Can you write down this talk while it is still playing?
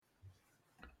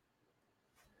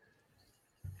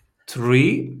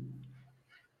3,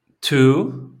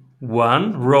 2,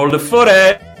 1. Roll the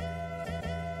footage.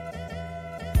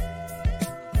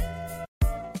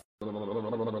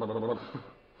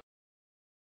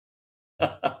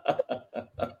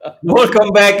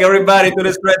 Welcome back, everybody, to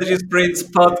the Strategy Sprints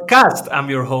podcast. I'm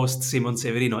your host, Simon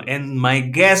Severino, and my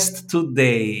guest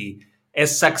today, a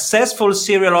successful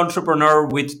serial entrepreneur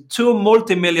with 2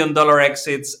 multi-million-dollar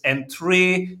exits and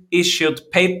 3 issued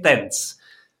patents.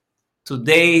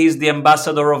 Today, he's the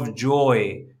ambassador of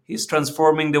joy. He's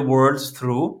transforming the world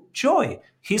through joy.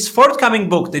 His forthcoming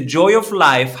book, The Joy of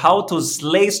Life, How to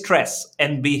Slay Stress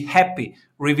and Be Happy,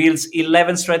 reveals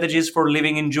 11 strategies for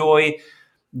living in joy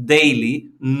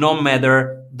daily, no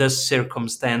matter the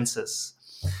circumstances.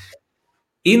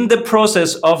 In the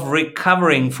process of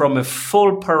recovering from a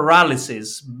full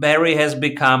paralysis, Barry has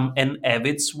become an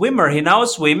avid swimmer. He now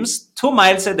swims 2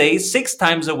 miles a day, 6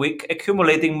 times a week,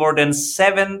 accumulating more than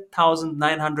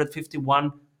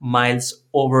 7,951 miles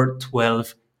over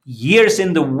 12 years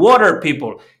in the water,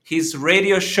 people. His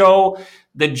radio show,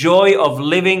 The Joy of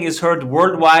Living, is heard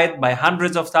worldwide by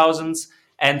hundreds of thousands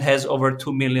and has over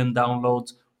 2 million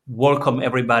downloads. Welcome,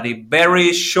 everybody.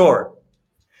 Barry Shore.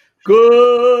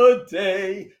 Good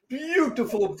day,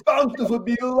 beautiful, bountiful,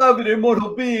 beloved,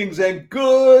 immortal beings, and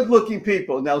good-looking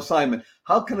people. Now, Simon,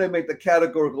 how can I make the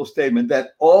categorical statement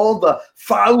that all the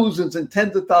thousands and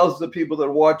tens of thousands of people that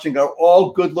are watching are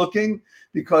all good-looking?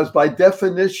 Because by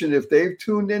definition, if they've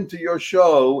tuned into your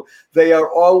show, they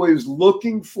are always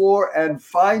looking for and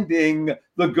finding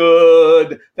the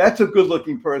good. That's a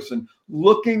good-looking person.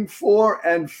 Looking for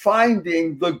and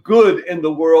finding the good in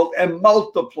the world and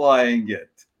multiplying it.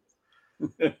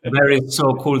 Barry, it's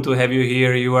so cool to have you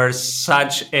here. You are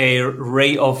such a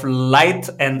ray of light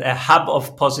and a hub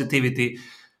of positivity.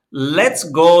 Let's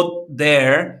go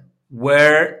there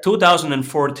where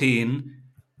 2014,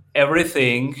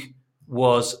 everything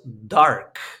was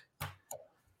dark.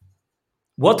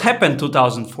 What happened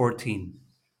 2014?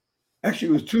 Actually,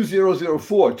 it was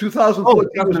 2004.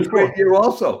 2014 was a great year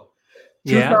also.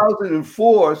 Yeah.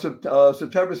 2004,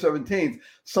 September 17th,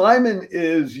 Simon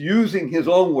is using his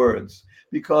own words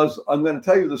because I'm going to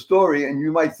tell you the story and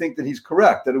you might think that he's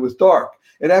correct, that it was dark.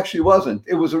 It actually wasn't.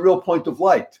 It was a real point of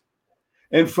light.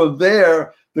 And from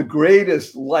there, the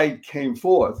greatest light came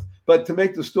forth. But to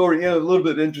make the story a little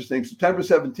bit interesting, September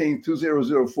 17th,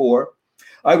 2004,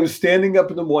 I was standing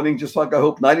up in the morning, just like I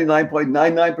hope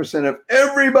 99.99% of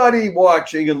everybody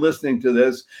watching and listening to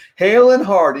this, hale and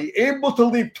hearty, able to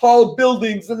leap tall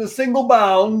buildings in a single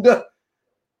bound.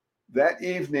 That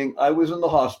evening, I was in the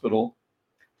hospital,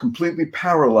 completely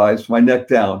paralyzed from my neck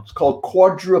down. It's called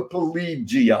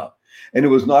quadriplegia. And it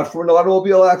was not from an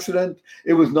automobile accident.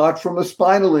 It was not from a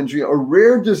spinal injury. A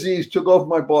rare disease took over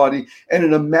my body. And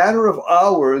in a matter of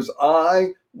hours,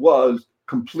 I was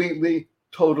completely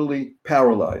totally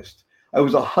paralyzed. I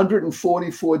was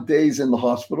 144 days in the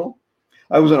hospital.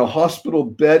 I was in a hospital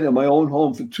bed in my own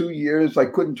home for 2 years. I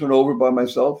couldn't turn over by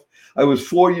myself. I was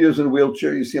 4 years in a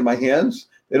wheelchair. You see my hands?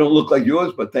 They don't look like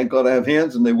yours, but thank God I have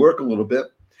hands and they work a little bit.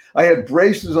 I had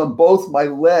braces on both my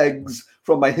legs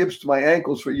from my hips to my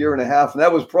ankles for a year and a half, and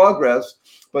that was progress.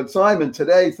 But Simon,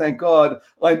 today, thank God,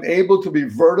 I'm able to be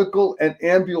vertical and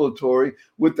ambulatory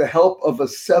with the help of a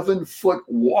 7-foot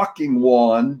walking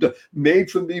wand made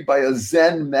for me by a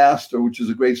Zen master, which is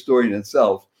a great story in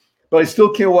itself. But I still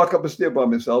can't walk up a stair by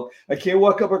myself. I can't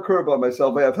walk up a curb by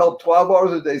myself. I have help 12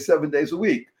 hours a day, 7 days a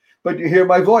week. But you hear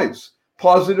my voice,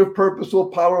 positive, purposeful,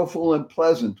 powerful, and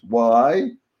pleasant.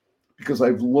 Why? Because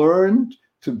I've learned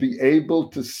to be able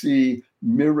to see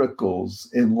miracles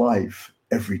in life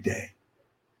every day.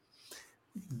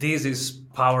 This is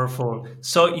powerful.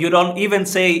 So you don't even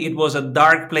say it was a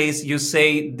dark place. You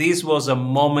say this was a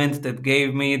moment that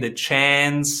gave me the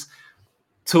chance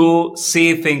to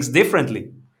see things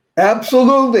differently.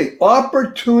 Absolutely.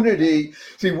 Opportunity.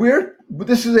 See,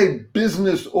 this is a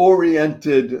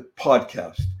business-oriented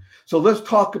podcast. So let's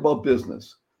talk about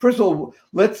business. First of all,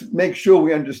 let's make sure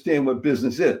we understand what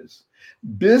business is.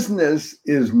 Business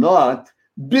is not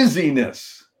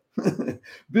busyness.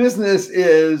 Business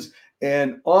is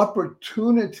an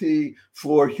opportunity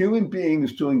for human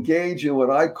beings to engage in what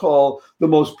I call the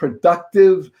most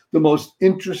productive, the most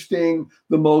interesting,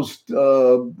 the most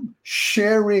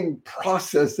sharing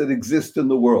process that exists in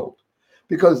the world.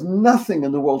 Because nothing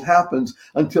in the world happens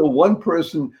until one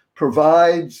person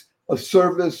provides a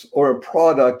service or a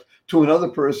product to another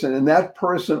person, and that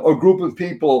person or group of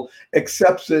people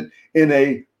accepts it in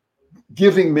a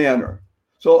giving manner.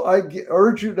 So I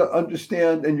urge you to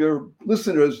understand, and your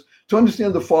listeners to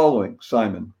understand the following,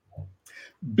 Simon.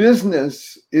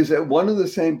 Business is at one and the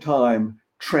same time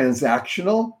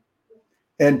transactional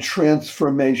and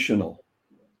transformational.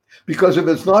 Because if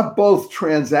it's not both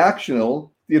transactional,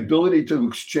 the ability to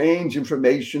exchange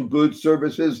information, goods,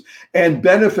 services, and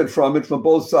benefit from it from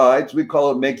both sides, we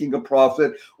call it making a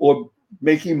profit or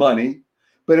making money.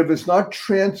 But if it's not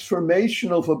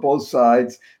transformational for both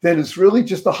sides, then it's really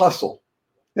just a hustle.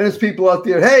 And it's people out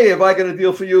there, hey, if I got a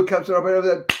deal for you, it comes up,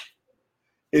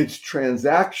 it's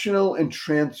transactional and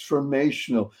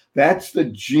transformational. That's the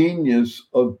genius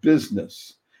of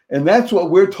business. And that's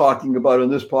what we're talking about in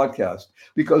this podcast,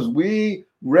 because we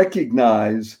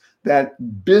recognize that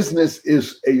business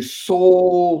is a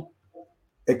soul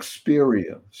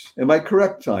experience. Am I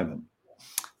correct, Simon?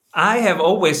 I have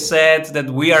always said that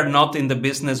we are not in the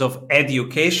business of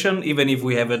education, even if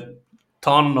we have a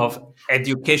ton of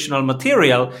educational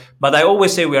material. But I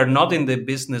always say we are not in the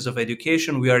business of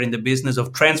education. We are in the business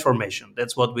of transformation.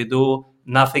 That's what we do,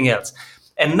 nothing else.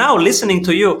 And now listening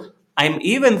to you, I'm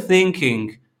even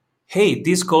thinking, hey,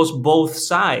 this goes both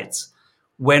sides.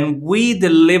 When we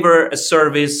deliver a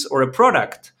service or a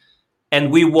product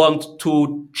and we want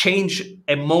to change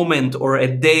a moment or a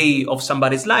day of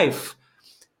somebody's life,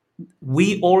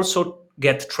 we also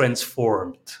get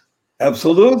transformed.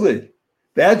 Absolutely.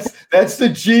 That's the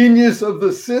genius of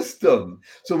the system.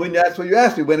 So when that's what you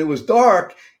asked me, when it was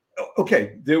dark,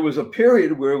 okay, there was a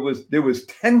period where there was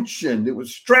tension, there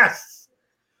was stress,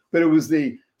 but it was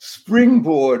the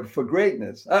springboard for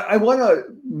greatness. I want to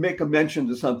make a mention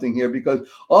to something here, because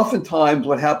oftentimes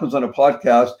what happens on a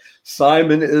podcast,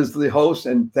 Simon is the host,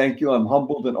 and thank you, I'm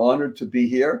humbled and honored to be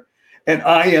here. And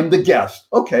I am the guest.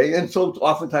 Okay. And so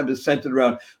oftentimes it's centered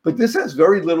around, but this has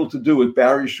very little to do with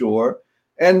Barry Shore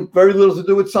and very little to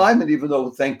do with Simon, even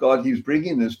though thank God he's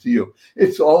bringing this to you.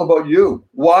 It's all about you.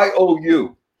 Why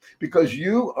you? Because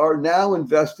you are now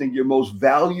investing your most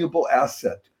valuable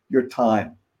asset, your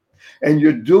time. And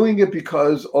you're doing it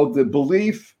because of the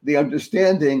belief, the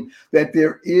understanding that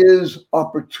there is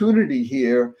opportunity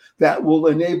here that will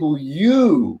enable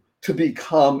you to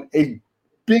become a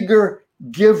bigger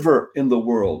giver in the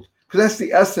world. Because that's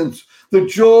the essence. The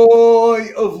joy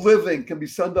of living can be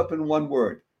summed up in one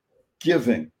word: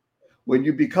 giving. When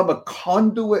you become a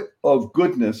conduit of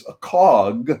goodness, a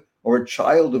cog or a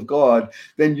child of God,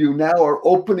 then you now are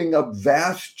opening up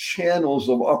vast channels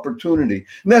of opportunity.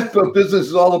 And that's what business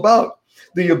is all about.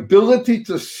 The ability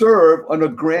to serve on a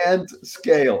grand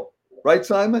scale. Right,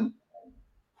 Simon?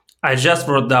 I just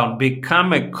wrote down,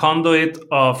 become a conduit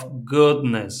of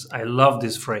goodness. I love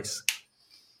this phrase.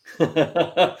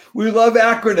 We love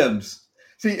acronyms.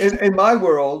 See, in my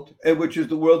world, which is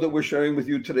the world that we're sharing with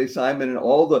you today, Simon, and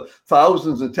all the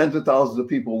thousands and tens of thousands of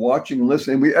people watching and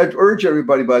listening, I urge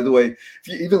everybody, by the way, if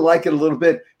you even like it a little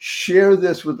bit, share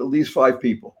this with at least 5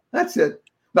 people. That's it.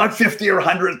 Not 50 or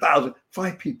 100,000,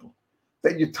 5 people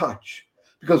that you touch.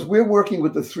 Because we're working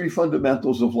with the 3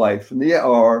 fundamentals of life. And they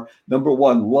are, number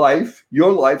 1, life.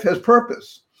 Your life has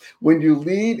purpose. When you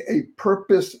lead a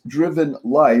purpose-driven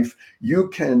life, you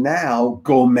can now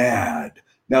go mad.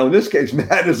 Now, in this case,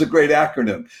 MAD is a great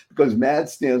acronym, because MAD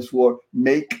stands for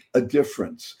make a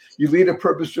difference. You lead a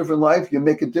purpose-driven life, you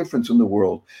make a difference in the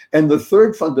world. And the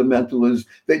third fundamental is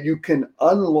that you can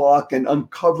unlock and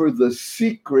uncover the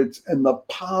secrets and the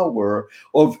power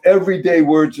of everyday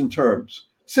words and terms.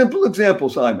 Simple example,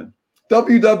 Simon.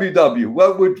 www,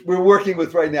 what we're working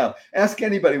with right now. Ask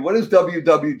anybody, what does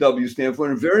www stand for?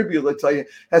 And invariably, they'll tell you it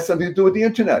has something to do with the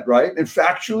internet, right? And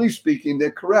factually speaking,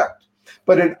 they're correct.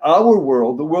 But in our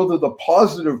world, the world of the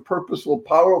positive, purposeful,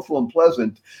 powerful, and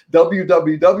pleasant,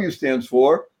 www stands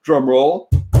for, drum roll,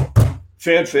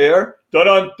 fanfare,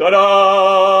 da-da,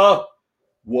 da-da,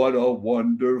 what a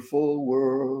wonderful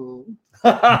world.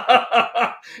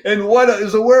 And what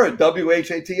is a word,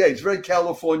 W-H-A-T-A. It's a very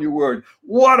California word.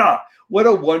 What a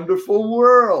wonderful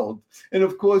world. And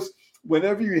of course,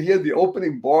 whenever you hear the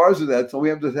opening bars of that song, we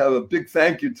have to have a big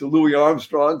thank you to Louis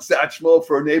Armstrong, Satchmo,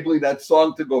 for enabling that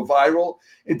song to go viral.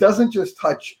 It doesn't just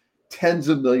touch tens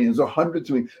of millions or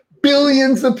hundreds of millions.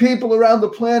 Billions of people around the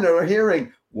planet are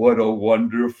hearing, what a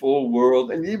wonderful world.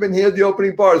 And you even hear the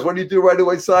opening bars. What do you do right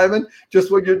away, Simon?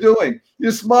 Just what you're doing. You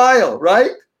smile,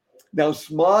 right? Now,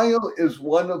 smile is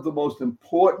one of the most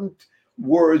important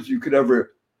words you could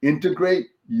ever integrate,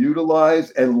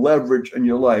 utilize, and leverage in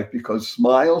your life, because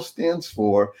SMILE stands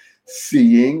for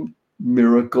seeing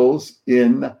miracles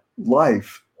in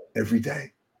life every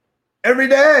day. Every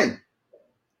day.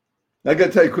 I got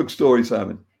to tell you a quick story,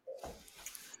 Simon.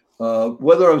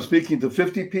 Whether I'm speaking to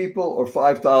 50 people or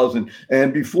 5,000,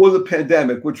 and before the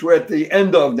pandemic, which we're at the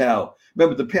end of now.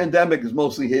 Remember, the pandemic is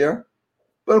mostly here,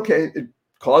 but okay, it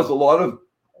caused a lot of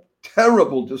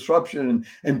terrible disruption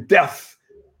and death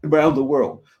around the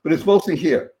world, but it's mostly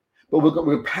here. but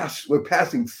we're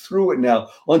passing through it now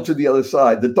onto the other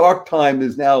side. The dark time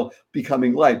is now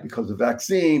becoming light because of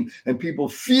vaccine and people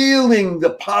feeling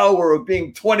the power of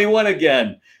being 21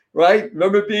 again, right?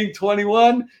 Remember being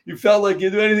 21? You felt like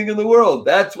you'd do anything in the world.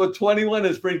 That's what 21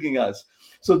 is bringing us.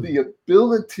 So the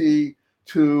ability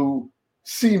to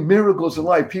see miracles in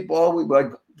life, people always,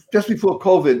 like just before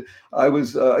COVID,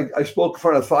 I spoke in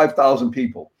front of 5,000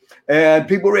 people. And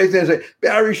people raise their hands and say,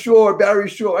 Barry Shore.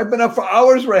 I've been up for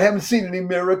hours where I haven't seen any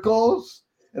miracles.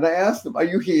 And I asked them, are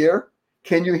you here?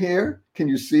 Can you hear? Can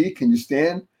you see? Can you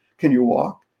stand? Can you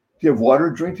walk? Do you have water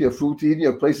to drink? Do you have food to eat? Do you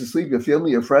have a place to sleep? Do you have family?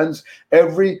 Do you have friends?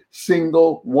 Every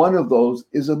single one of those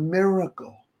is a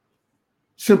miracle.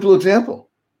 Simple example.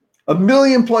 1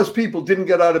 million plus people didn't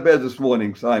get out of bed this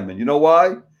morning, Simon. You know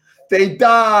why? They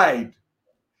died.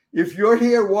 If you're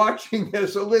here watching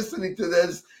this or listening to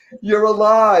this, you're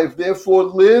alive. Therefore,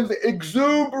 live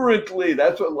exuberantly.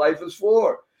 That's what life is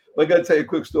for. But I got to tell you a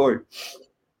quick story.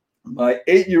 My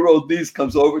 8-year-old niece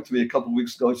comes over to me a couple of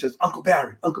weeks ago and says, Uncle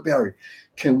Barry,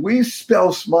 can we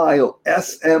spell smile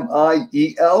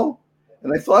S-M-I-E-L?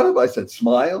 And I thought about it. I said,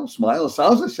 smile. It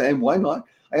sounds the same. Why not?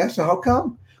 I asked her, how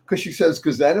come? Because she says,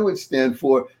 because then it would stand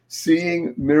for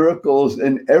seeing miracles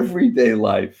in everyday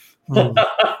life.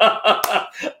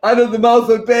 Out of the mouth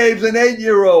of babes, an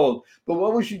 8-year-old. But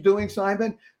what was she doing,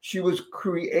 Simon? She was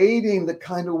creating the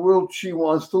kind of world she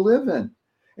wants to live in.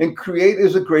 And create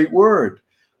is a great word.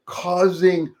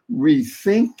 Causing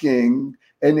rethinking,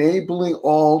 enabling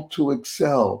all to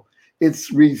excel.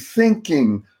 It's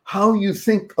rethinking how you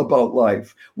think about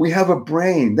life. We have a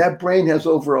brain. That brain has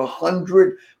over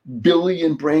 100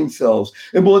 billion brain cells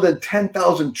and more than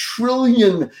 10,000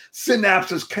 trillion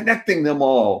synapses connecting them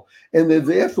all. And they're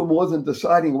there for more than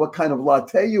deciding what kind of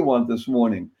latte you want this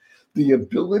morning. The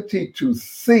ability to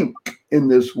think in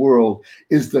this world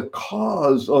is the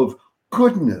cause of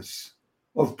goodness,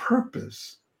 of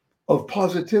purpose, of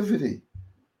positivity,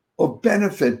 of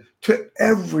benefit to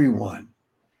everyone.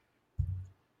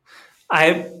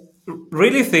 I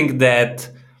really think that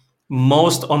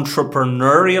most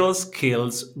entrepreneurial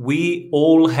skills we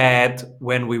all had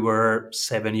when we were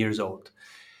 7 years old.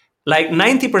 Like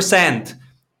 90%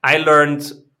 I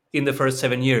learned in the first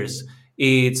 7 years.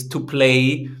 It's to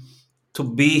play, to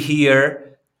be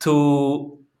here,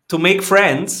 to make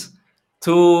friends,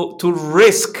 to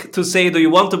risk, to say, do you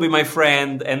want to be my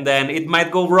friend? And then it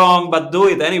might go wrong, but do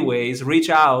it anyways. Reach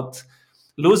out,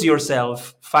 lose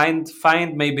yourself, find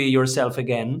maybe yourself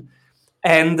again,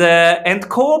 and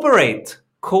cooperate.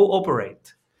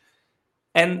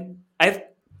 And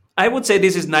I would say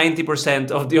this is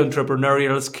 90% of the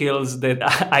entrepreneurial skills that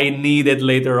I needed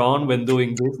later on when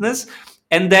doing business.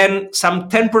 And then some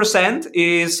 10%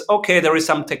 is, okay, there is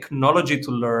some technology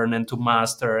to learn and to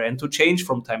master and to change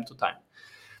from time to time.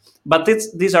 But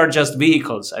these are just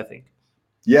vehicles, I think.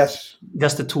 Yes.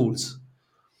 Just the tools.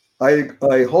 I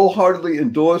wholeheartedly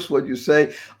endorse what you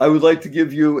say. I would like to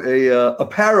give you a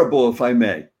parable, if I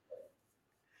may.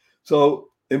 So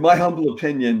in my humble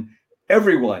opinion,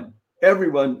 everyone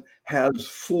has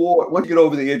once you get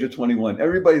over the age of 21,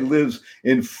 everybody lives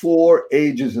in 4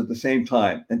 ages at the same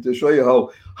time. And to show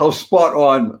you how spot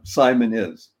on Simon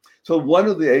is. So one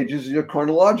of the ages is your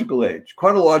chronological age.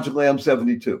 Chronologically, I'm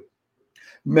 72.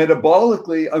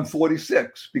 Metabolically, I'm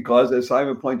 46 because, as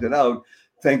Simon pointed out,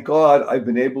 thank God I've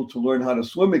been able to learn how to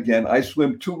swim again. I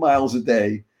swim 2 miles a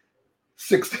day,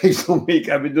 6 days a week.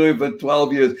 I've been doing it for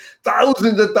 12 years.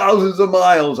 Thousands and thousands of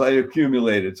miles I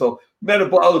accumulated. So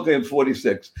metabolically, I'm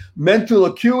 46. Mental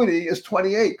acuity is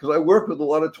 28 because I work with a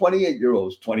lot of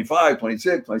 28-year-olds, 25,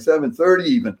 26, 27, 30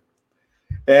 even.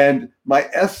 And my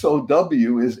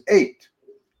SOW is 8.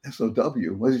 SOW,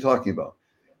 what is he talking about?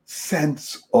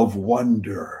 Sense of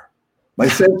wonder. My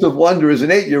sense of wonder is an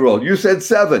 8-year-old. You said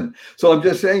 7. So I'm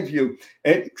just saying to you,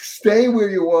 and stay where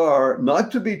you are,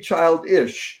 not to be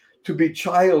childish, to be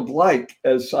childlike,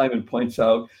 as Simon points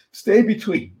out. Stay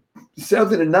between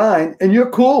 7 and 9, and you're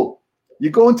cool. You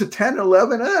go into 10,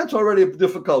 11, that's already a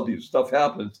difficulty. Stuff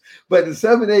happens. But in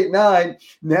 7, 8, 9,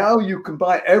 now you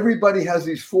combine, everybody has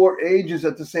these 4 ages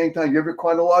at the same time. You have your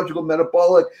chronological,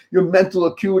 metabolic, your mental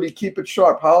acuity, keep it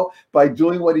sharp. How? By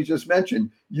doing what he just mentioned,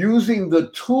 using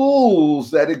the tools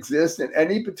that exist at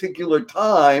any particular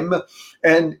time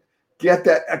and get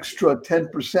that extra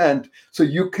 10% so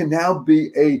you can now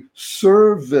be a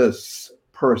service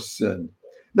person.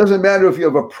 Doesn't matter if you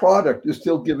have a product, you're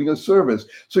still giving a service.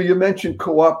 So you mentioned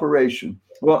cooperation.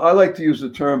 Well, I like to use the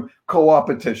term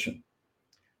co-opetition.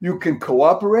 You can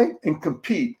cooperate and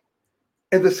compete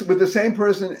with the same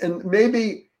person, and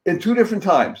maybe in two different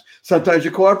times. Sometimes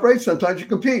you cooperate, sometimes you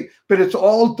compete, but it's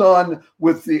all done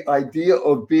with the idea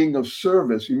of being of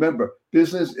service. Remember,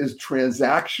 business is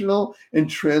transactional and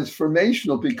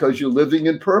transformational because you're living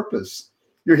in purpose.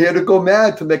 You're here to go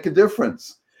mad to make a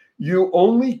difference. You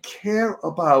only care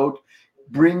about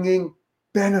bringing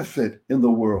benefit in the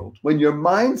world. When your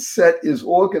mindset is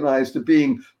organized to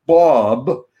being Bob,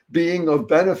 being of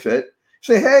benefit,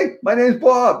 say, hey, my name's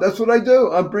Bob. That's what I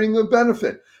do. I'm bringing a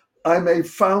benefit. I'm a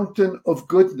fountain of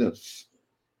goodness.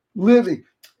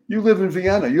 You live in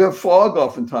Vienna. You have fog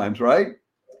oftentimes, right?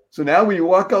 So now when you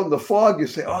walk out in the fog, you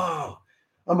say, oh,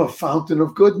 I'm a fountain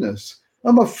of goodness.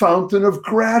 I'm a fountain of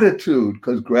gratitude,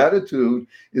 because gratitude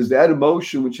is that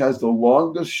emotion which has the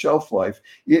longest shelf life.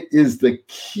 It is the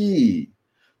key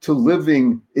to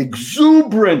living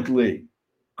exuberantly.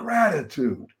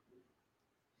 Gratitude.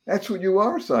 That's what you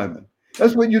are, Simon.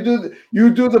 That's what you do. You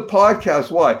do the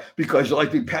podcast. Why? Because you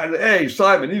like to be patted. Hey,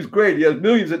 Simon, he's great. He has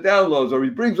millions of downloads, or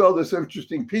he brings all this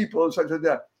interesting people and such like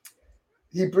that.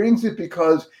 He brings it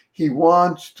because he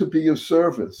wants to be of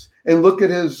service. And look at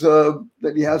his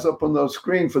that he has up on the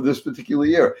screen for this particular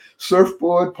year.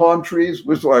 Surfboard, palm trees,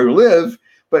 which is where I live,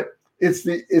 but it's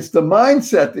the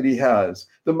mindset that he has.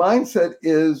 The mindset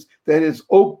is that it's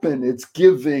open, it's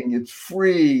giving, it's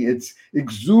free, it's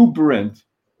exuberant.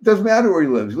 It doesn't matter where he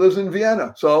lives. He lives in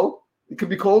Vienna. So it could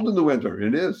be cold in the winter.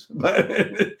 It is. But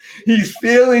he's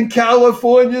feeling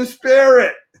California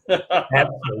spirit.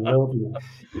 Absolutely.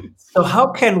 So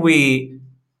how can we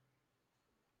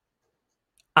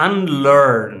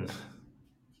unlearn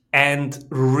and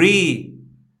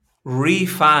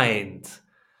refine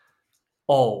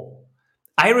all?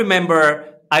 I remember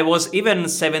I was even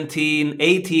 17,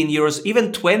 18 years,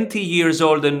 even 20 years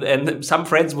old, and some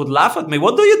friends would laugh at me.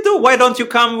 What do you do? Why don't you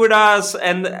come with us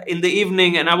and in the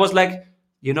evening? And I was like,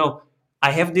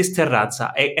 I have this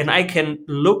terrazza and I can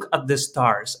look at the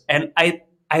stars, and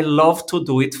I love to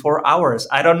do it for hours.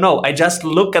 I don't know. I just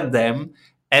look at them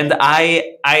and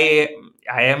I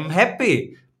am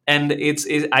happy. And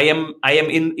I am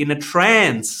in a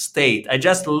trance state. I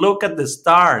just look at the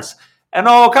stars and,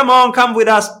 oh, come with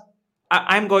us.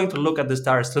 I'm going to look at the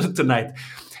stars tonight.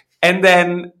 And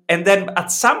then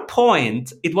at some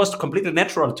point, it was completely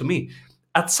natural to me.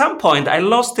 At some point, I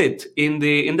lost it in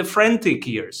the frantic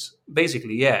years,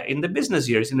 basically. Yeah, in the business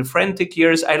years, in the frantic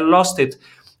years, I lost it.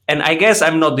 And I guess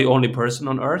I'm not the only person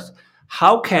on earth.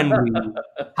 How can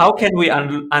we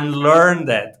unlearn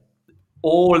that?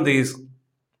 All this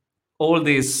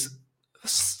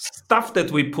stuff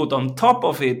that we put on top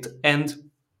of it and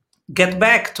get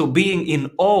back to being in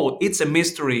awe. It's a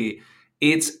mystery.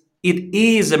 It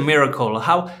is a miracle.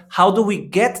 How do we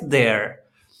get there?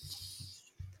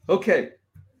 Okay.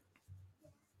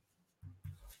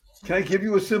 Can I give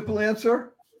you a simple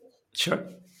answer? Sure.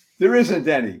 There isn't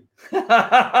any.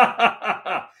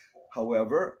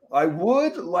 However, I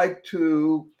would like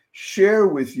to share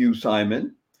with you,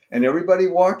 Simon, and everybody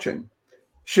watching.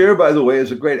 SHARE, by the way,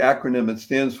 is a great acronym. It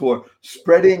stands for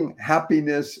Spreading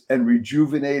Happiness and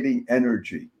Rejuvenating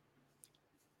Energy.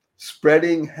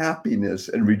 Spreading happiness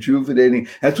and rejuvenating.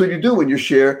 That's what you do when you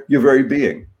share your very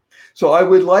being. So I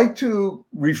would like to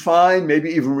refine, maybe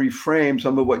even reframe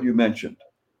some of what you mentioned.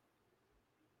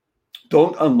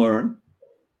 Don't unlearn.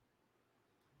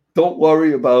 Don't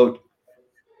worry about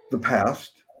the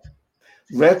past.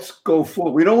 Let's go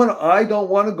forward. I don't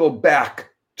want to go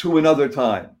back to another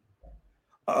time.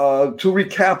 To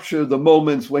recapture the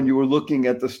moments when you were looking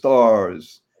at the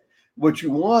stars. What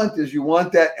you want is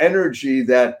that energy,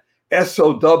 that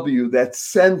SOW, that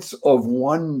sense of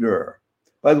wonder.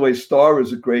 By the way, STAR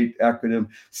is a great acronym.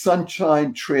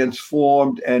 Sunshine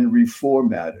Transformed and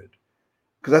Reformatted.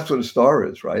 Because that's what a star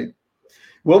is, right?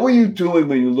 What were you doing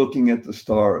when you're looking at the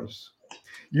stars?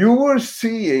 You were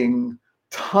seeing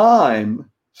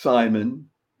time, Simon,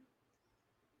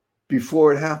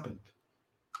 before it happened.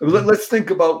 Let's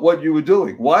think about what you were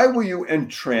doing. Why were you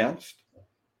entranced?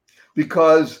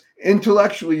 Because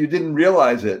intellectually you didn't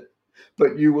realize it,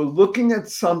 but you were looking at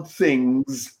some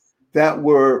things that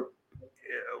were,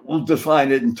 we'll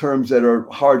define it in terms that are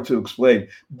hard to explain,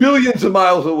 billions of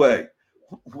miles away.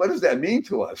 What does that mean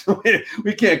to us?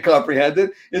 We can't comprehend it.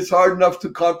 It's hard enough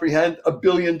to comprehend $1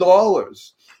 billion.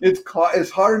 It's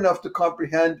hard enough to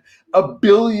comprehend 1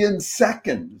 billion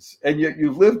seconds, and yet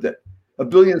you've lived it. 1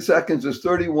 billion seconds is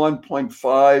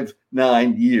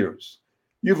 31.59 years.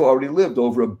 You've already lived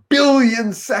over 1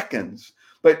 billion seconds,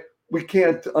 but we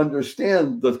can't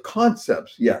understand the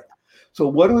concepts yet. So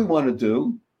what do we want to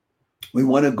do? We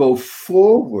want to go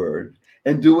forward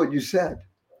and do what you said.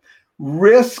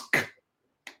 Risk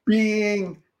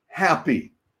being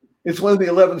happy. It's one of the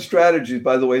 11 strategies,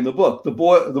 by the way, in the book. The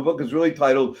book is really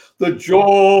titled "The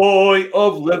Joy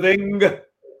of Living."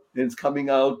 It's coming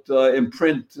out in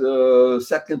print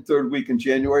second, third week in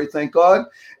January, thank God.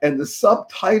 And the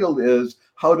subtitle is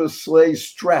 "How to Slay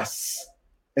Stress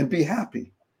and Be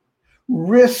Happy."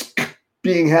 Risk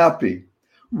being happy.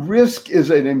 Risk is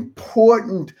an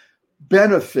important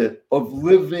benefit of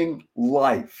living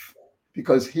life,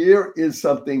 because here is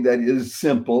something that is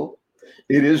simple,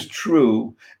 it is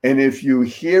true, and if you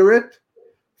hear it,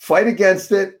 fight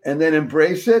against it, and then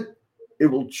embrace it, it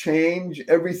will change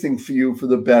everything for you for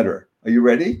the better. Are you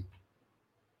ready?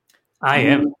 I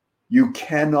am. You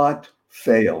cannot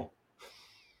fail.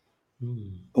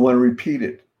 I want to repeat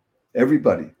it.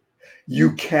 Everybody,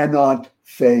 you cannot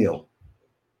fail.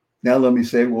 Now let me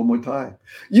say it one more time.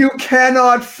 You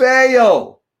cannot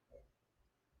fail.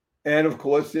 And of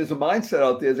course, there's a mindset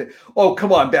out there that, oh,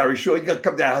 come on, Barry, sure, you got to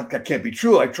come down. That can't be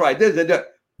true. I tried this and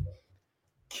that.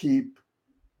 Keep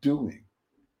doing.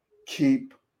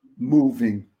 Keep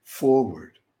moving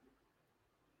forward.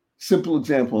 Simple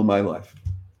example in my life.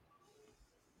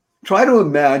 Try to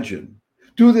imagine.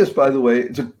 Do this, by the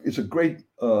way. It's a great,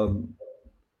 how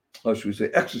should we say,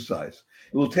 exercise.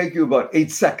 It will take you about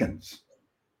 8 seconds.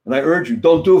 And I urge you,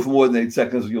 don't do it for more than 8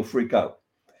 seconds or you'll freak out.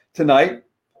 Tonight,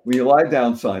 when you lie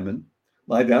down, Simon,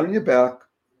 lie down on your back,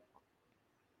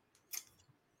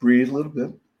 breathe a little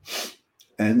bit,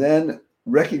 and then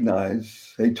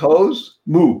recognize, hey, toes,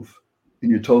 move.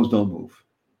 And your toes don't move.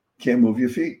 You can't move your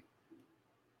feet.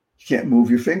 You can't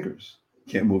move your fingers.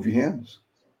 You can't move your hands.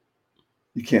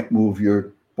 You can't move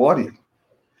your body.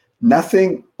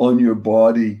 Nothing on your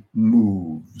body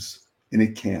moves, and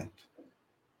it can't.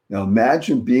 Now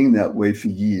imagine being that way for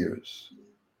years.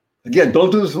 Again,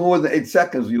 don't do this for more than 8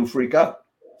 seconds or you'll freak out.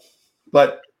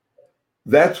 But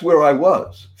that's where I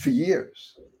was for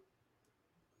years.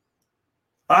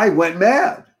 I went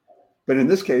mad. But in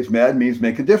this case, mad means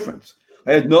make a difference.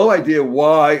 I had no idea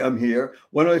why I'm here.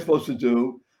 What am I supposed to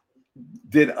do?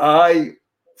 Did I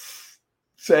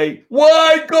say,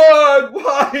 why God?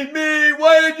 Why me?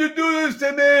 Why did you do this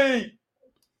to me?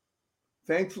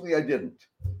 Thankfully, I didn't.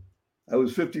 I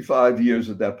was 55 years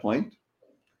at that point.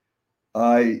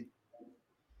 I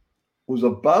was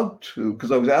about to,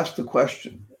 because I was asked the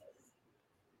question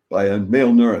by a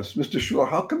male nurse, Mr. Shore,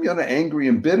 how come you're not angry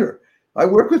and bitter? I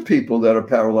work with people that are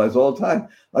paralyzed all the time.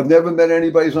 I've never met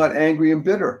anybody who's not angry and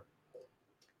bitter.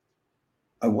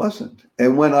 I wasn't.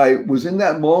 And when I was in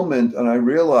that moment and I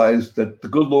realized that the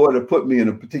good Lord had put me in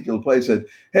a particular place, said,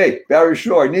 hey, Barry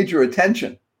Shore, I need your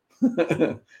attention.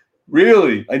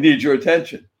 Really, I need your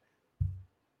attention.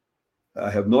 I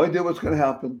have no idea what's going to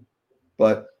happen,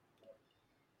 but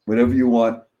whatever you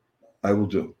want, I will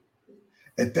do.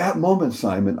 At that moment,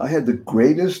 Simon, I had the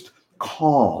greatest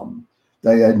calm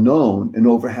that I had known in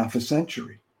over half a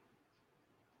century.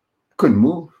 I couldn't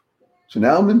move. So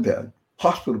now I'm in bed,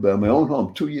 hospital bed, my own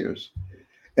home, 2 years.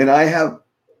 And I'm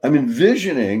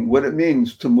envisioning what it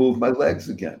means to move my legs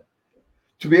again,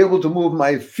 to be able to move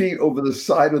my feet over the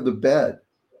side of the bed,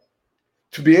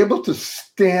 to be able to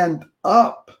stand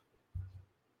up.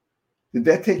 Did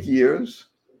that take years?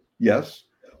 Yes.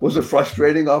 Was it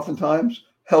frustrating oftentimes?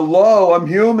 Hello, I'm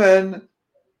human.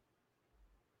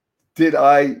 Did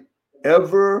I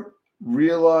ever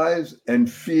realize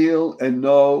and feel and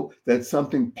know that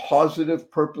something positive,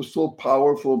 purposeful,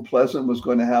 powerful, and pleasant was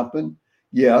going to happen?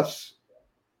 Yes.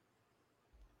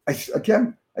 I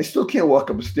still can't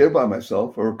walk up a stair by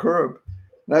myself or a curb.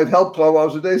 And I've helped 12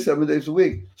 hours a day, 7 days a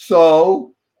week.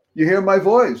 So you hear my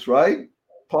voice, right?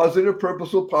 Positive,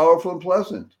 purposeful, powerful, and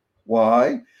pleasant.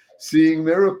 Why? Seeing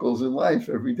miracles in life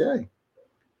every day.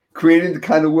 Creating the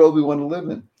kind of world we want to live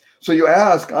in. So you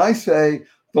ask, I say,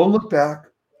 don't look back.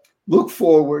 Look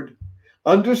forward.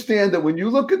 Understand that when you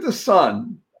look at the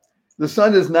sun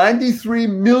is 93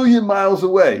 million miles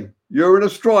away. You're an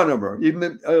astronomer,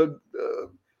 even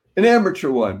an amateur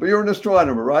one, but you're an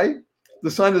astronomer, right?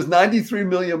 The sun is 93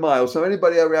 million miles. So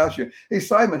anybody ever asks you, hey,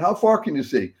 Simon, how far can you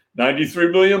see?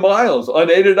 93 million miles,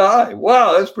 unaided eye.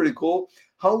 Wow, that's pretty cool.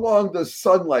 How long does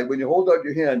sunlight, when you hold out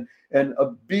your hand and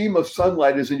a beam of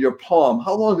sunlight is in your palm,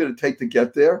 how long did it take to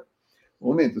get there?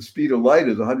 Well, the speed of light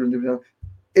is 150.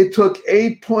 It took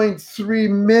 8.3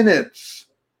 minutes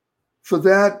for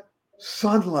that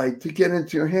sunlight to get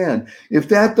into your hand. If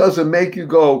that doesn't make you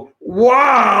go,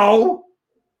 wow,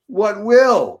 what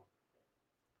will?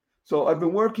 So I've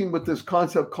been working with this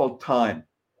concept called time.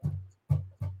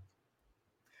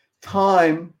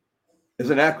 Time,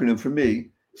 as an acronym for me,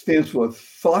 stands for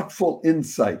thoughtful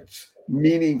insights,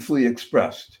 meaningfully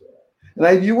expressed.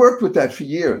 And you worked with that for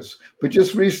years, but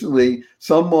just recently,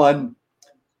 someone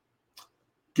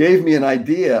gave me an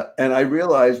idea, and I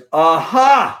realized,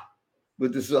 aha!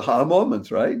 But this is aha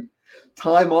moments, right?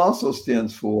 Time also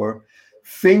stands for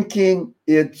thinking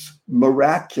it's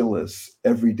miraculous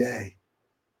every day.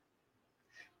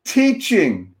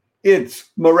 Teaching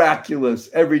it's miraculous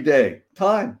every day.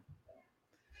 Time.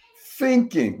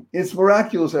 Thinking it's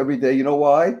miraculous every day. You know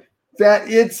why? That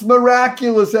it's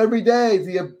miraculous every day.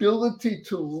 The ability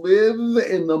to live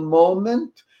in the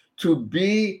moment, to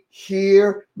be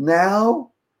here now,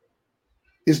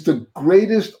 is the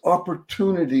greatest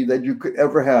opportunity that you could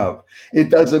ever have.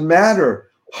 It doesn't matter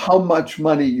how much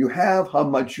money you have, how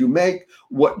much you make,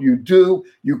 what you do.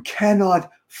 You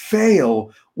cannot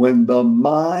fail when the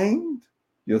mind,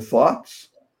 your thoughts,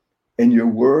 and your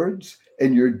words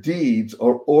and your deeds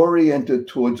are oriented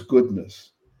towards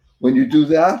goodness. When you do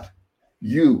that,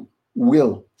 you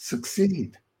will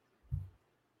succeed.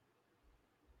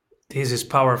 This is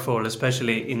powerful,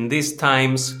 especially in these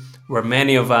times where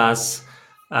many of us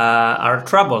are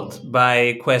troubled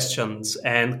by questions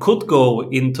and could go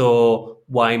into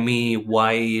why me,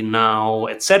 why now,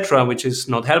 etc., which is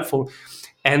not helpful.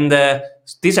 And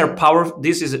these are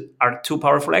are two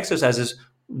powerful exercises.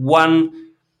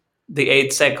 One, the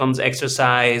 8 seconds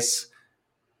exercise,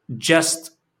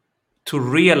 just to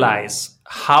realize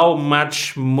how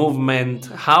much movement,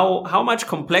 how much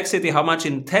complexity, how much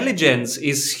intelligence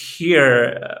is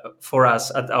here for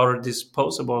us at our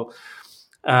disposal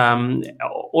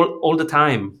all the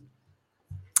time,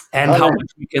 and how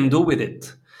much we can do with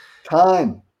it.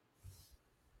 Time.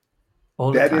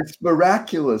 All the time. It's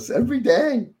miraculous every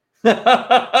day.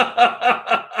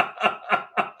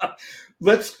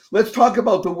 Let's talk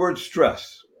about the word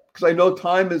stress, because I know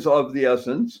time is of the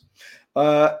essence,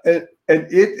 and it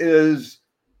is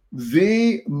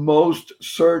the most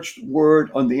searched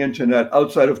word on the internet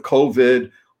outside of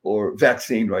COVID or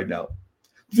vaccine right now.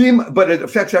 But it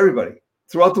affects everybody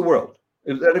throughout the world.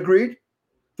 Is that agreed?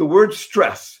 The word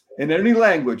stress in any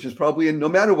language is probably in no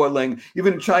matter what language,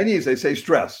 even in Chinese, they say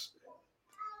stress.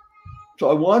 So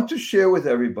I want to share with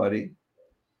everybody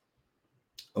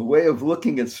a way of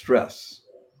looking at stress.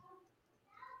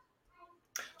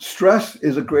 Stress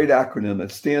is a great acronym.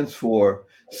 It stands for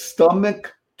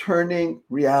stomach turning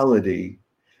reality,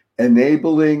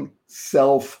 enabling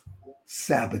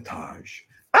self-sabotage.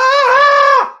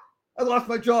 Ah! I lost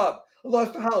my job. I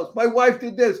lost the house. My wife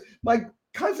did this. My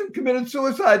cousin committed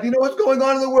suicide. You know what's going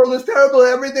on in the world? It's terrible.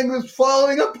 Everything is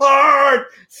falling apart.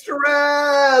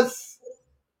 Stress.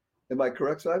 Am I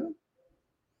correct, Simon?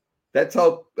 That's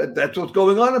what's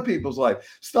going on in people's life.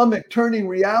 Stomach turning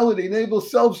reality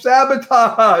enables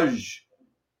self-sabotage.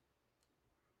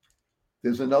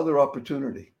 There's another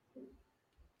opportunity.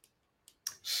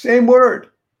 Same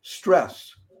word,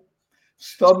 stress.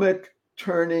 Stomach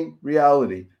turning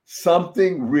reality.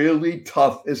 Something really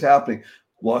tough is happening.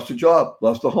 Lost a job,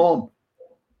 lost a home.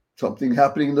 Something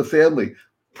happening in the family.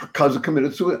 Cousin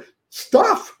committed suicide.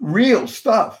 Stuff, real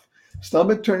stuff.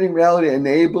 Stomach turning reality,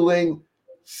 enabling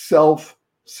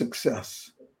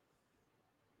self-success.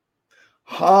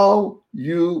 How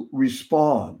you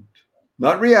respond,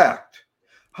 not react,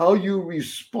 how you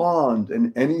respond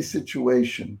in any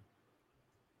situation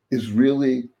is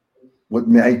really what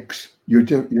makes your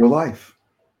life.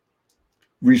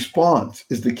 Response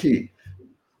is the key.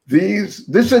 This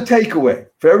is a takeaway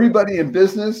for everybody in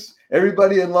business,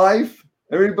 everybody in life,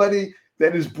 everybody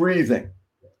that is breathing.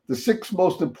 The 6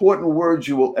 most important words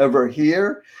you will ever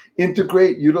hear,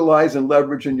 integrate, utilize, and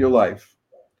leverage in your life.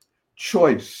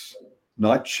 Choice,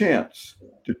 not chance,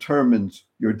 determines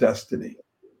your destiny.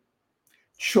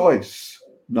 Choice,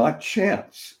 not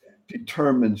chance,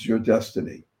 determines your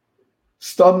destiny.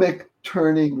 Stomach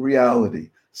turning reality,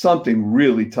 something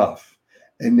really tough.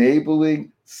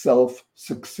 Enabling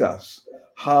self-success.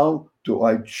 How do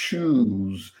I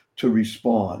choose to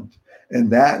respond? And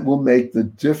that will make the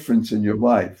difference in your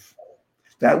life.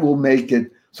 That will make it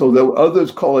so that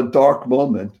others call a dark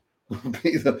moment will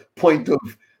be the point of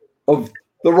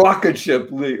the rocket ship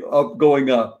going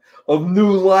up, of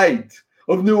new light,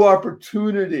 of new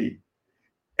opportunity.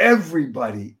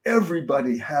 Everybody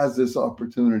has this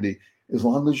opportunity. As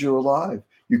long as you're alive,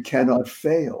 you cannot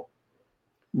fail.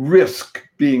 Risk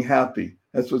being happy.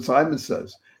 That's what Simon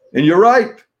says. And you're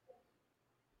right.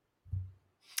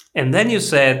 And then you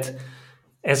said,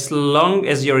 as long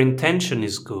as your intention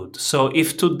is good. So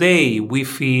if today we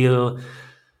feel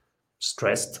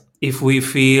stressed, if we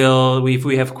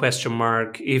have question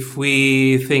mark, if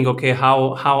we think, okay,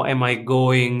 how am I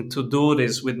going to do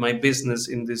this with my business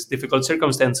in these difficult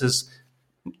circumstances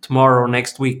tomorrow,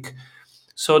 next week?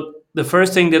 So the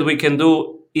first thing that we can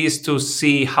do is to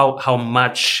see how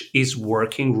much is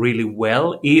working really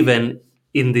well, even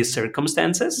in these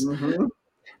circumstances, Mm-hmm.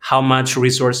 how much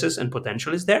resources and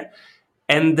potential is there,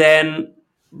 and then,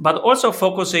 but also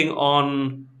focusing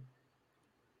on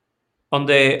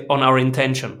our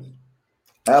intention.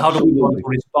 How do we want Absolutely. to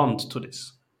respond to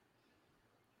this?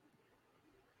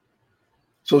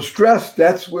 So stress,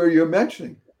 that's where you're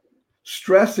mentioning.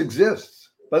 Stress exists.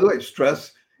 By the way,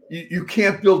 stress, you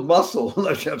can't build muscle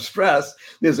unless you have stress.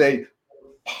 There's a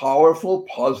powerful,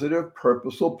 positive,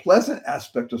 purposeful, pleasant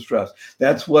aspect of stress.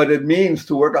 That's what it means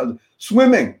to work out.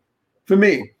 Swimming, for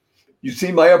me, you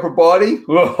see my upper body?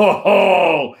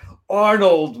 Oh,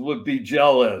 Arnold would be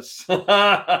jealous.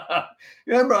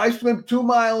 Remember, I swim 2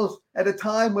 miles at a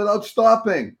time without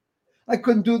stopping. I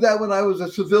couldn't do that when I was a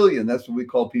civilian. That's what we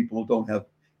call people who don't have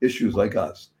issues like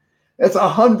us. That's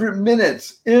 100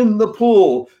 minutes in the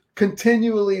pool,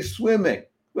 continually swimming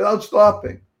without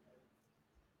stopping.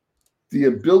 The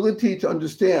ability to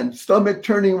understand stomach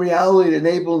turning reality,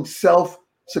 enabling self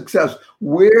success.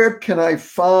 Where can I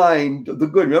find the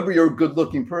good? Remember, you're a good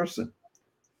looking person.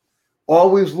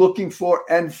 Always looking for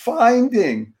and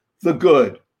finding the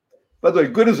good. By the way,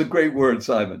 good is a great word,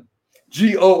 Simon.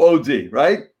 Good,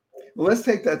 right? Well, let's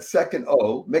take that second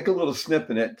O, make a little snip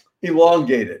in it,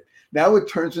 elongate it. Now it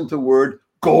turns into the word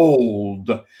gold.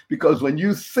 Because when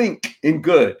you think in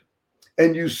good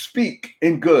and you speak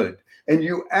in good and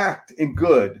you act in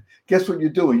good, guess what you're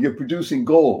doing? You're producing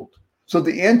gold. So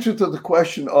the answer to the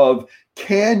question of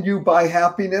can you buy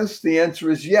happiness? The answer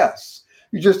is yes.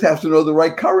 You just have to know the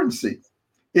right currency.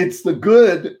 It's the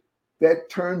good that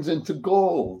turns into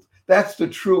gold. That's the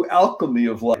true alchemy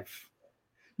of life.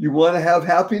 You want to have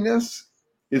happiness?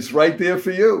 It's right there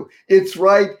for you. It's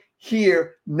right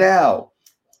here now.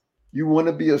 You want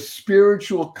to be a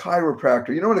spiritual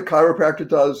chiropractor. You know what a chiropractor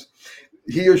does?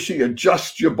 He or she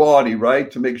adjusts your body,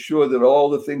 right, to make sure that all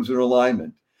the things are in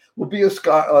alignment. Well, be a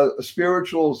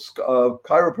spiritual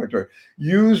chiropractor.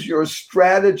 Use your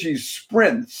strategy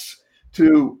sprints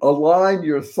to align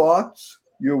your thoughts,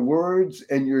 your words,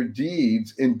 and your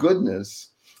deeds in goodness.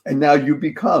 And now you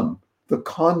become the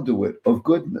conduit of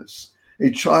goodness, a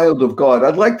child of God.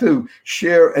 I'd like to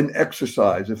share an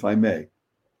exercise, if I may.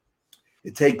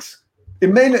 It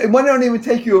might not even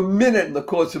take you a minute in the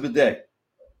course of a day.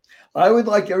 I would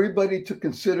like everybody to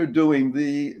consider doing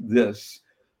this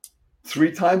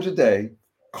 3 times a day,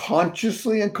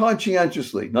 consciously and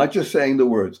conscientiously, not just saying the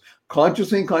words,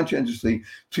 consciously and conscientiously,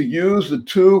 to use the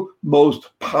 2 most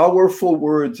powerful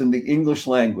words in the English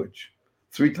language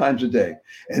 3 times a day.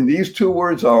 And these 2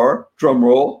 words are, drum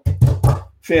roll,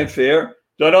 fanfare,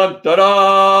 da-da,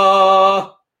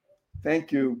 da-da.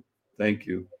 Thank you, thank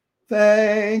you,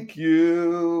 thank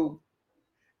you.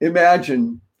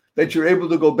 Imagine that you're able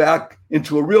to go back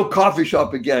into a real coffee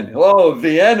shop again. Oh,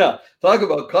 Vienna. Talk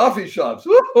about coffee shops.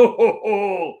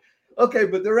 Okay,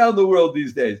 but they're around the world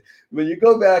these days. When you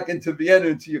go back into Vienna,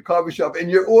 into your coffee shop,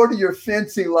 and you order your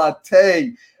fancy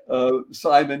latte,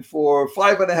 Simon, for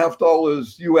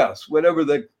 $5.50 US, whatever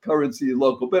the currency is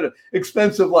local, but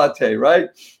expensive latte, right?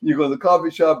 You go to the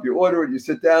coffee shop, you order it, you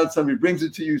sit down, somebody brings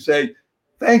it to you, say,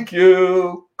 thank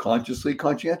you, consciously,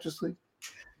 conscientiously.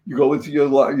 You go into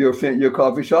your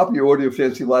coffee shop, you order your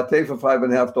fancy latte for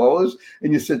 $5.50,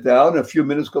 and you sit down, and a few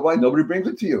minutes go by, nobody brings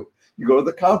it to you. You go to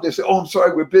the counter, they say, oh, I'm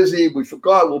sorry, we're busy, we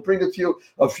forgot, we'll bring it to you.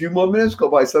 A few more minutes go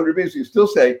by, somebody brings it, you still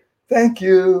say, thank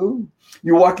you.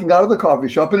 You're walking out of the coffee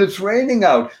shop, and it's raining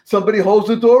out. Somebody holds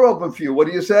the door open for you. What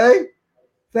do you say?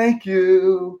 Thank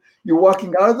you. You're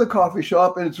walking out of the coffee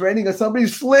shop, and it's raining, and somebody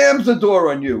slams the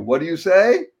door on you. What do you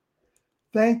say?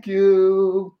 Thank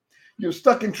you. You're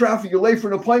stuck in traffic, you're late for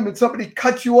an appointment, somebody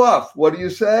cuts you off. What do you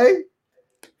say?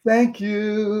 Thank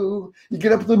you. You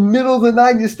get up in the middle of the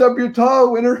night and you stub your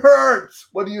toe and it hurts.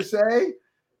 What do you say?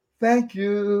 Thank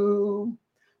you.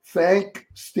 Thank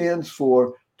stands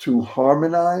for to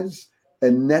harmonize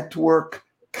and network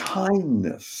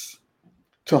kindness.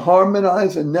 To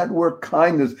harmonize and network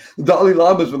kindness. The Dalai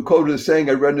Lama has been quoted as saying,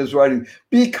 I read in his writing,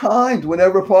 be kind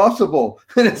whenever possible.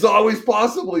 And it's always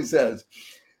possible, he says.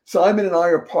 Simon and I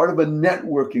are part of a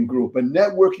networking group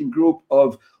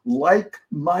of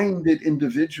like-minded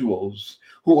individuals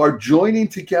who are joining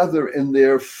together in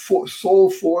their soul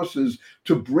forces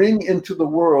to bring into the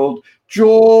world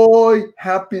joy,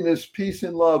 happiness, peace,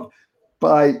 and love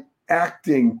by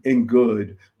acting in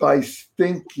good, by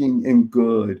thinking in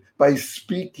good, by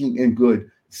speaking in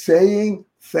good, saying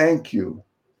thank you,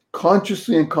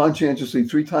 consciously and conscientiously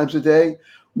 3 times a day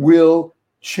will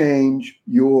change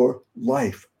your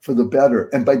life for the better.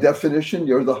 And by definition,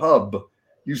 you're the hub.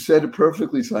 You said it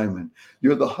perfectly, Simon.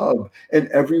 You're the hub, and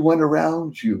everyone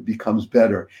around you becomes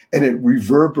better, and it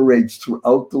reverberates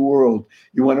throughout the world.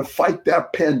 You want to fight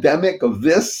that pandemic of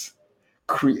this?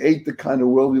 create the kind of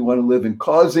world we want to live in,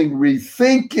 causing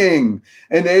rethinking,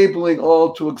 enabling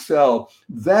all to excel.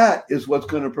 That is what's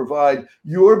going to provide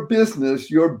your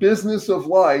business of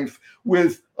life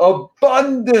with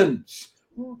abundance,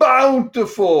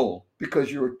 bountiful,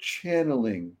 because you're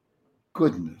channeling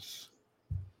goodness.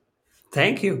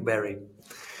 Thank you, Barry.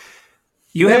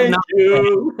 Thank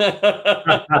you.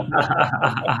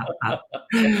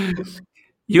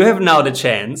 You have now the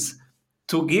chance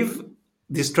to give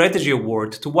the strategy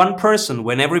award to one person.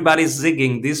 When everybody's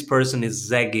zigging, this person is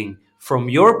zagging. From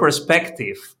your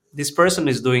perspective, this person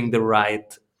is doing the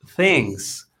right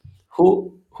things.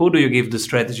 Who do you give the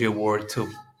strategy award to?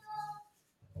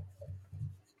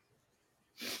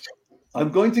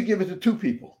 I'm going to give it to two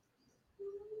people.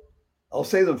 I'll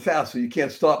say them fast so you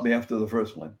can't stop me after the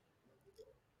first one.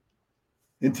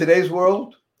 In today's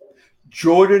world,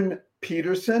 Jordan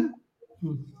Peterson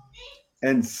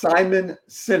and Simon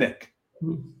Sinek.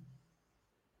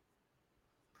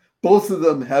 Both of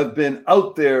them have been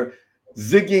out there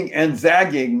zigging and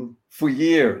zagging for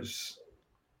years.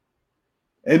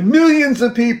 And millions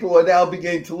of people are now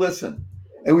beginning to listen.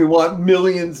 And we want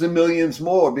millions and millions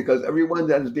more, because everyone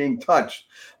that is being touched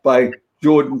by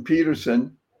Jordan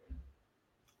Peterson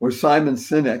or Simon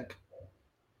Sinek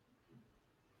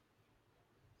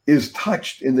is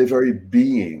touched in the very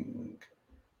being.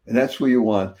 And that's what you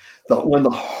want. When the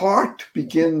heart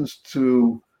begins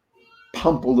to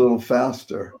pump a little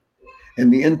faster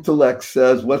and the intellect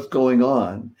says what's going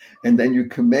on, and then you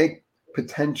can make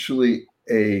potentially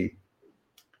a,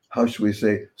 how should we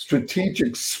say,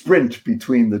 strategic sprint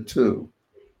between the two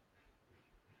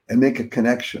and make a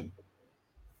connection,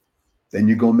 then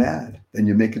you go mad. Then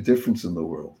you make a difference in the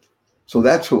world. So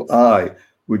that's who I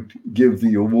would give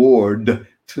the award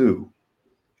to.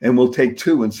 And we'll take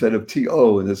two instead of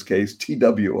T-O in this case,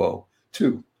 T-W-O,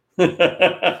 two.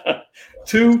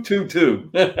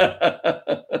 two.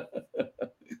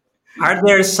 Are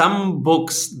there some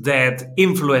books that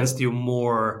influenced you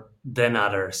more than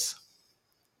others?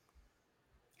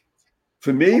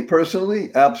 For me personally,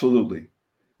 absolutely.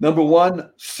 Number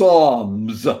one,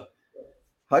 Psalms.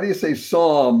 How do you say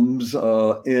Psalms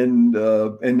in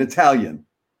Italian?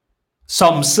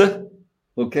 Psalms.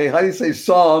 Okay. How do you say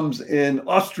Psalms in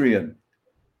Austrian?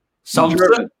 Psalms.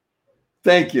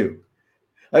 Thank you.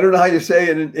 I don't know how you say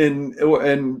it in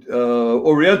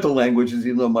Oriental languages,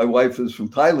 even though my wife is from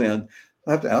Thailand.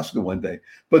 I have to ask her one day.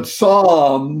 But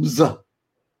Psalms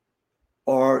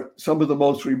are some of the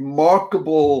most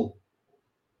remarkable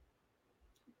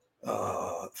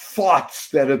thoughts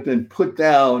that have been put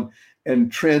down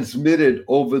and transmitted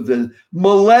over the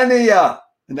millennia.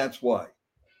 And that's why.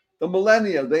 The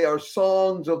millennia, they are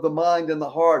songs of the mind and the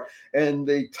heart, and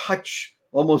they touch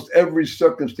almost every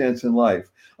circumstance in life.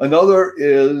 Another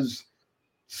is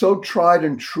so tried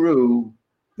and true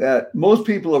that most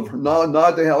people have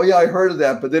nod their head, oh yeah, I heard of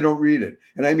that, but they don't read it.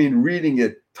 And I mean reading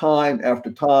it time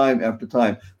after time after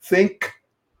time. Think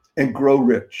and Grow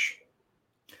Rich.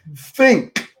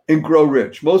 Think and Grow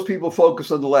Rich. Most people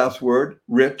focus on the last word,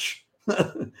 rich.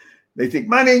 They think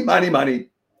money, money, money.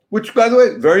 Which, by the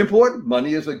way, very important.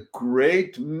 Money is a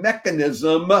great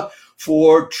mechanism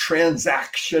for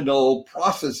transactional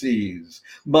processes.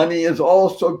 Money is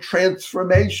also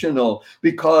transformational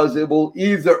because it will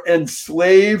either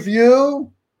enslave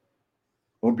you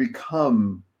or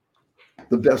become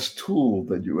the best tool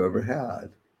that you ever had.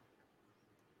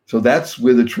 So that's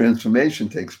where the transformation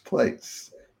takes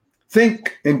place.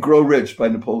 Think and Grow Rich by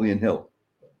Napoleon Hill.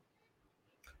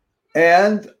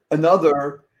 And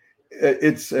another,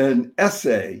 it's an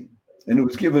essay, and it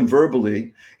was given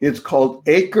verbally. It's called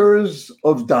Acres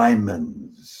of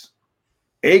Diamonds.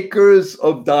 Acres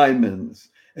of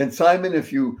Diamonds. And Simon,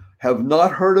 if you have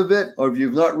not heard of it or if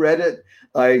you've not read it,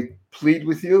 I plead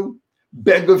with you,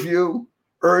 beg of you,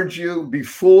 urge you,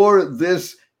 before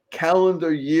this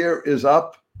calendar year is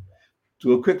up,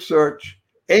 do a quick search.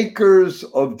 Acres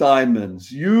of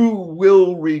Diamonds. You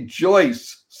will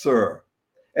rejoice, sir,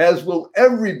 as will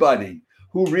everybody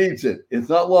who reads it. It's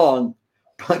not long,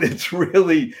 but it's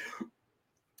really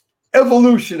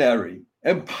evolutionary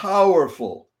and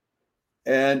powerful.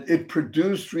 And it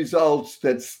produced results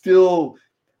that still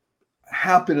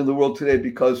happen in the world today,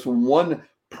 because from one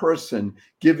person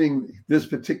giving this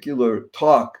particular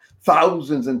talk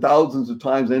thousands and thousands of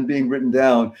times and being written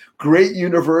down, great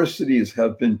universities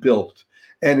have been built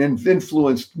and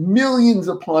influenced millions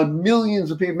upon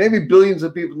millions of people, maybe billions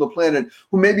of people on the planet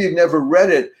who maybe have never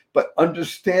read it, but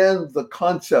understand the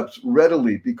concepts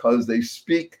readily because they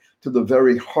speak to the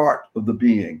very heart of the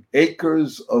being.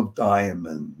 Acres of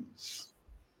Diamonds.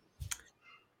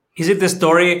 Is it the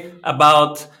story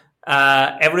about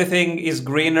Everything is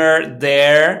greener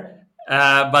there,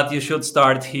 but you should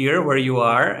start here where you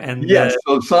are. And Yes.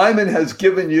 So Simon has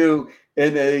given you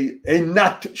in a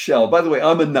nutshell. By the way,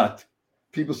 I'm a nut.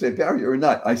 People say, Barry, you're a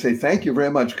nut. I say, thank you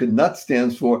very much, because nut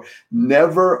stands for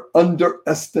never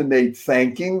underestimate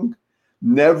thanking,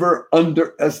 never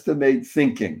underestimate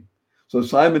thinking. So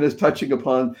Simon is touching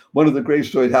upon one of the great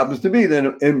stories. It happens to be that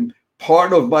in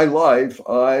part of my life,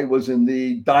 I was in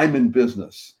the diamond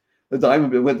business. The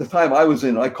diamond business. At the time I was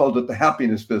in, I called it the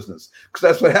happiness business, because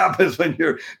that's what happens when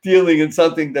you're dealing in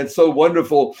something that's so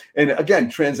wonderful. And again,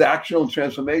 transactional and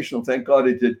transformational. Thank God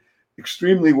it did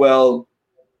extremely well.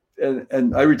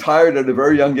 And I retired at a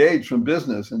very young age from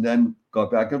business, and then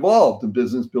got back involved in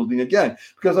business building again,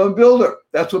 because I'm a builder.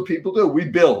 That's what people do. We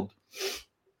build.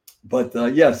 But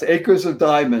yes, Acres of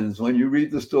Diamonds, when you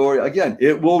read the story, again,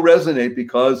 it will resonate,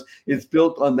 because it's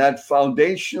built on that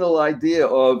foundational idea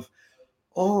of,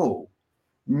 oh,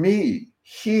 me,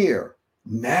 here,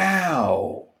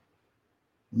 now,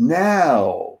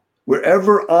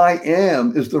 wherever I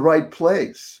am is the right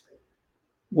place.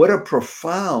 What a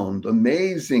profound,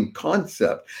 amazing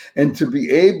concept. And to be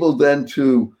able then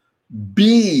to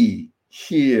be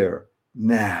here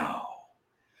now.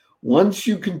 Once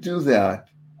you can do that,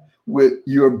 with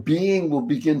your being will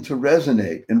begin to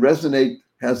resonate, and resonate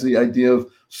has the idea of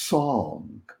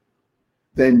song.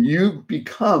 Then you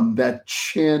become that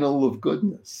channel of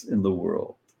goodness in the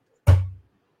world.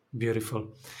 beautiful.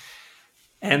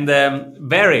 And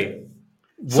Barry,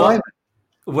 Simon,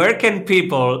 where can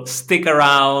people stick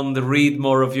around, read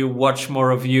more of you, watch more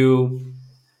of you?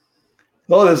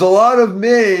 oh, there's a lot of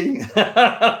me.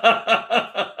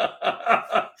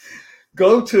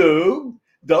 Go to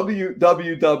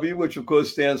www, which of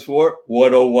course stands for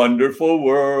What a Wonderful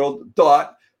World,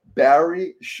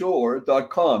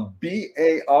 .barryshore.com,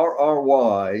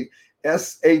 BARRYSHORE,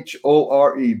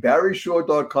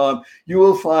 barryshore.com. You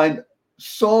will find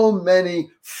so many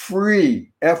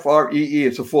free, FREE,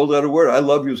 it's a four-letter word. I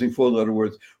love using four-letter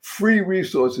words. Free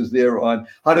resources there on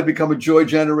how to become a joy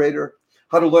generator,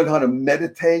 how to learn how to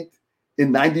meditate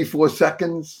in 94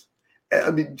 seconds.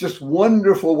 I mean, just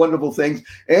wonderful, wonderful things.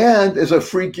 And as a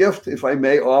free gift, if I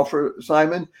may offer,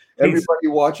 Simon, everybody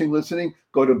watching, listening,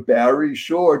 go to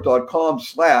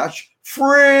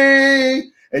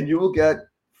barryshore.com/free, and you will get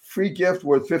free gift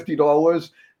worth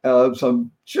 $50.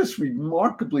 Some just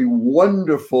remarkably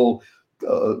wonderful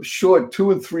short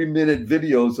 2 and 3 minute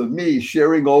videos of me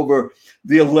sharing over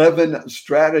the 11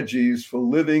 strategies for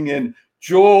living in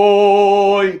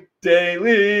joy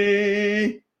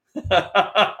daily.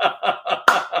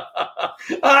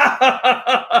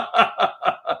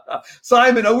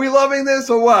 Simon, are we loving this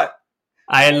or what?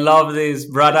 I love this,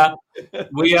 brother.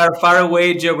 We are far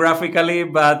away geographically,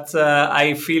 but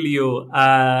I feel you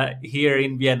here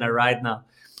in Vienna right now.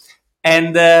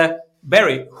 And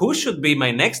Barry, who should be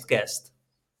my next guest?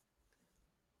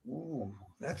 Ooh,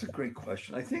 that's a great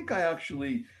question. I think I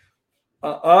actually,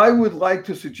 I would like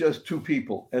to suggest two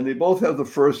people, and they both have the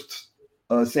first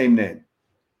same name.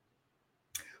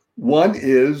 One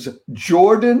is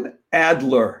Jordan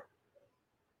Adler.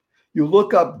 You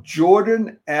look up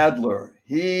Jordan Adler.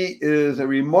 He is a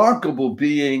remarkable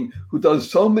being who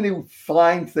does so many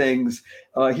fine things.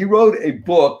 He wrote a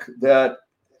book that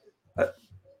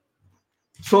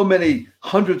so many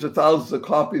hundreds of thousands of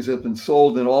copies have been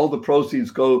sold, and all the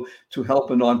proceeds go to help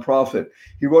a nonprofit.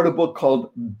 He wrote a book called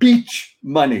Beach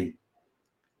Money.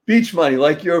 Beach money,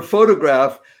 like your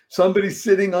photograph, somebody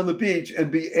sitting on the beach, and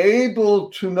be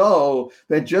able to know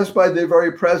that just by their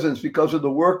very presence, because of the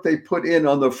work they put in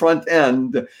on the front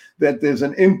end, that there's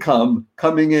an income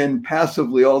coming in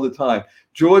passively all the time.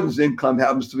 Jordan's income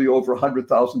happens to be over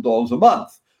 $100,000 a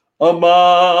month. A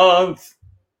month.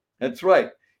 That's right.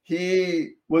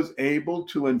 He was able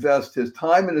to invest his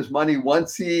time and his money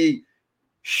once he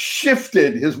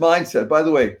shifted his mindset. By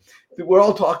the way, we're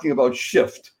all talking about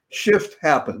shift. Shift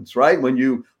happens, right? When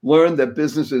you learn that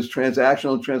business is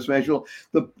transactional and transformational.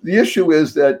 The issue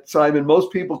is that, Simon,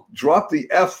 most people drop the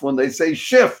F when they say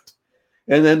shift,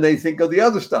 and then they think of the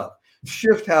other stuff.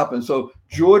 Shift happens. So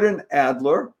Jordan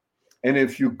Adler, and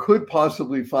if you could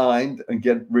possibly find and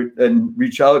get and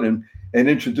reach out and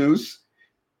introduce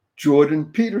Jordan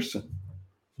Peterson.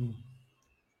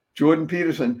 Jordan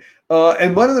Peterson.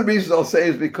 And one of the reasons I'll say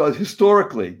is because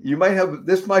historically, you might have,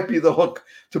 this might be the hook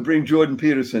to bring Jordan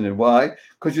Peterson in. Why?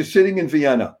 Because you're sitting in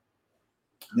Vienna.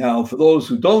 Now, for those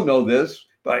who don't know this,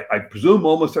 I presume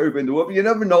almost everybody in the world, but you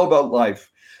never know about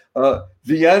life.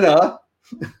 Vienna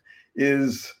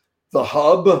is the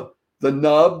hub, the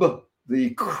nub,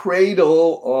 the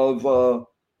cradle of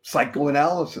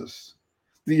psychoanalysis.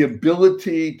 the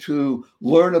ability to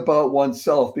learn about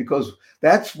oneself, because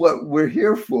that's what we're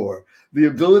here for. The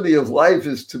ability of life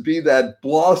is to be that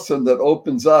blossom that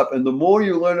opens up. And the more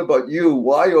you learn about you,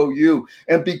 YOU,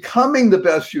 and becoming the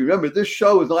best you. Remember, this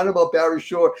show is not about Barry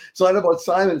Shore. It's not about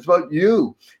Simon. It's about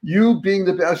you. You being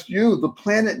the best you. The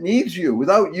planet needs you.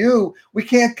 Without you, we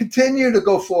can't continue to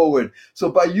go forward.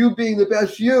 So by you being the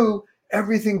best you,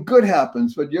 everything good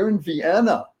happens. But you're in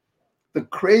Vienna, the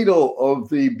cradle of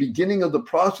the beginning of the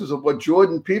process of what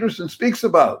Jordan Peterson speaks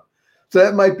about. So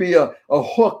that might be a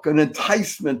hook, an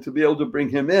enticement to be able to bring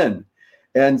him in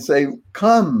and say,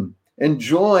 come and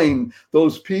join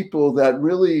those people that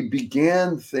really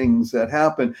began things that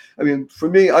happen. I mean, for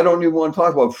me, I don't even want to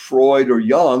talk about Freud or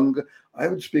Jung. I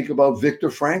would speak about Viktor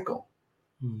Frankl.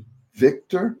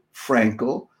 Viktor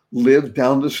Frankl lived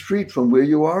down the street from where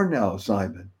you are now,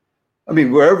 Simon. I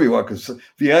mean, wherever you are, because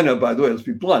Vienna, by the way, let's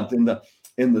be blunt, in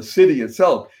the city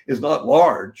itself is not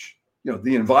large. You know,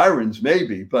 the environs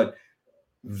maybe, but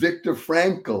Viktor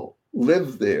Frankl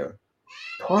lived there,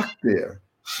 talked there,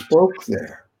 spoke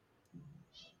there.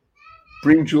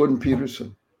 Bring Jordan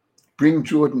Peterson, bring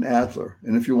Jordan Adler,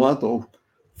 and if you want, though,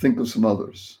 think of some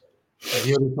others.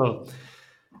 Beautiful.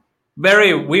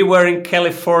 Barry, we were in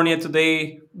California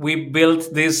today. We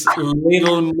built this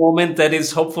little moment that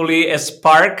is hopefully a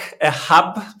spark, a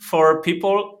hub for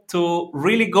people to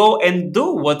really go and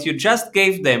do what you just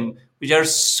gave them, which are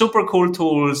super cool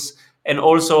tools and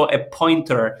also a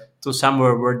pointer to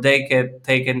somewhere where they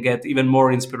can get even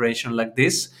more inspiration like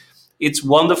this. It's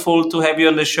wonderful to have you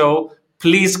on the show.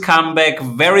 Please come back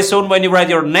very soon when you write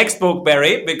your next book,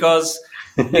 Barry, because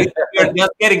you're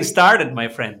just getting started, my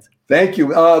friend. Thank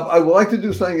you. I would like to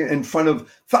do something in front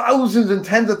of thousands and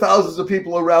tens of thousands of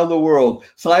people around the world.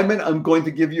 Simon, I'm going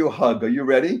to give you a hug. Are you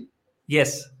ready?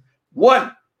 Yes.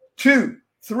 1, 2,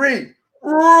 3.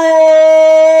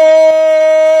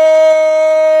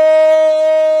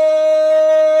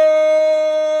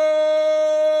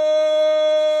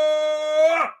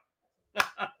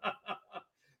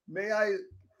 May I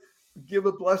give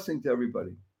a blessing to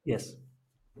everybody? Yes.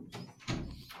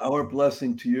 Our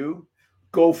blessing to you.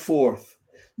 Go forth,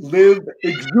 live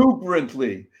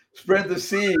exuberantly, spread the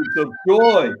seeds of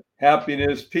joy,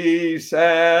 happiness, peace,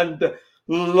 and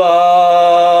love.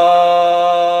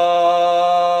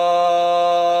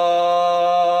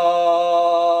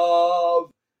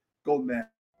 Go, man.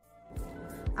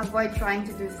 Avoid trying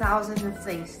to do thousands of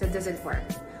things that doesn't work.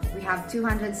 We have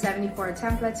 274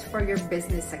 templates for your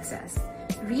business success.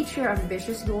 Reach your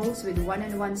ambitious goals with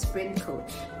one-on-one sprint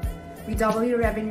coach. We double your revenue